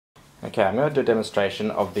Okay, I'm going to do a demonstration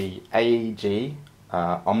of the AEG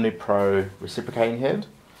OmniPro reciprocating head.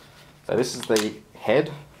 So this is the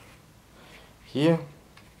head here,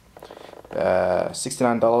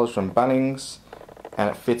 $69 from Bunnings, and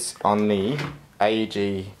it fits on the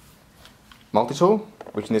AEG multi-tool,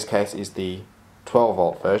 which in this case is the 12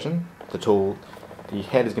 volt version. The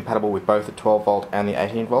head is compatible with both the 12 volt and the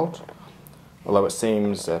 18 volt, although it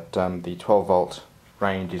seems that the 12 volt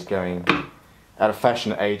range is going out of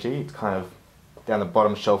fashion at AEG. It's kind of down the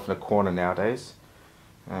bottom shelf in the corner nowadays,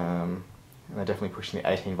 and they're definitely pushing the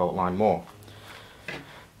 18 volt line more.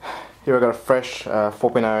 Here I've got a fresh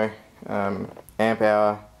 4.0 amp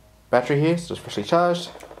hour battery here, so it's freshly charged.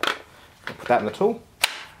 I'll put that in the tool,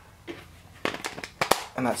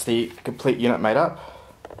 and that's the complete unit made up.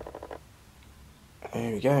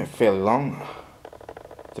 There we go, fairly long.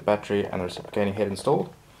 The battery and the reciprocating head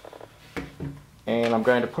installed, and I'm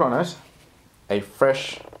going to put on it a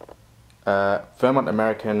fresh Vermont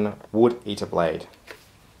American wood eater blade.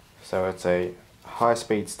 So it's a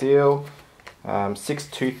high-speed steel, 6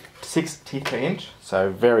 teeth per inch, so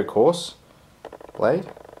very coarse blade.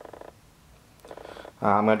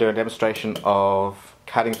 I'm going to do a demonstration of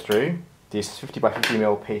cutting through this 50 by 50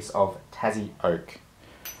 mm piece of Tassie oak.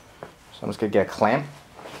 So I'm just going to get a clamp.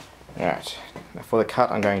 Alright, now for the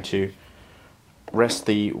cut I'm going to rest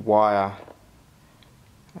the wire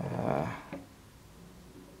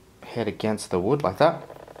head against the wood like that.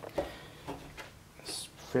 It's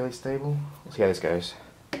fairly stable. We'll see how this goes.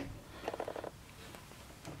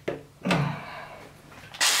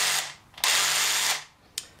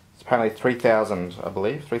 It's apparently 3,000, I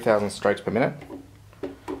believe, 3,000 strokes per minute.